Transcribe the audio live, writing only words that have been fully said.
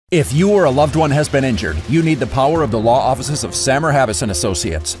If you or a loved one has been injured, you need the power of the law offices of Samer Habbas and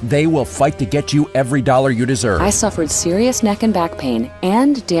Associates. They will fight to get you every dollar you deserve. I suffered serious neck and back pain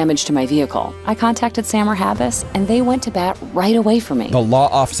and damage to my vehicle. I contacted Samer Habbas and they went to bat right away for me. The law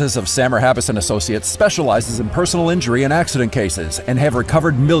offices of Samer Habbas and Associates specializes in personal injury and accident cases and have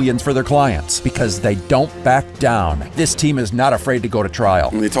recovered millions for their clients because they don't back down. This team is not afraid to go to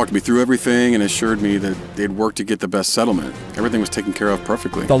trial. They talked me through everything and assured me that they'd work to get the best settlement. Everything was taken care of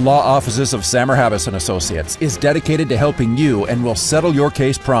perfectly. The law offices of Samer Habbas and Associates is dedicated to helping you and will settle your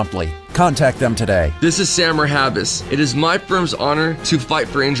case promptly. Contact them today. This is Samer Habbas. It is my firm's honor to fight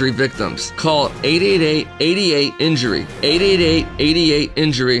for injury victims. Call 888-88-INJURY,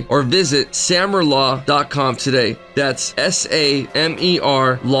 888-88-INJURY, or visit samerlaw.com today. That's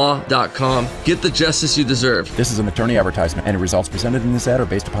SAMER law.com. Get the justice you deserve. This is an attorney advertisement. Any results presented in this ad are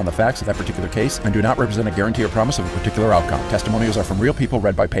based upon the facts of that particular case and do not represent a guarantee or promise of a particular outcome. Testimonials are from real people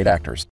read by paid actors.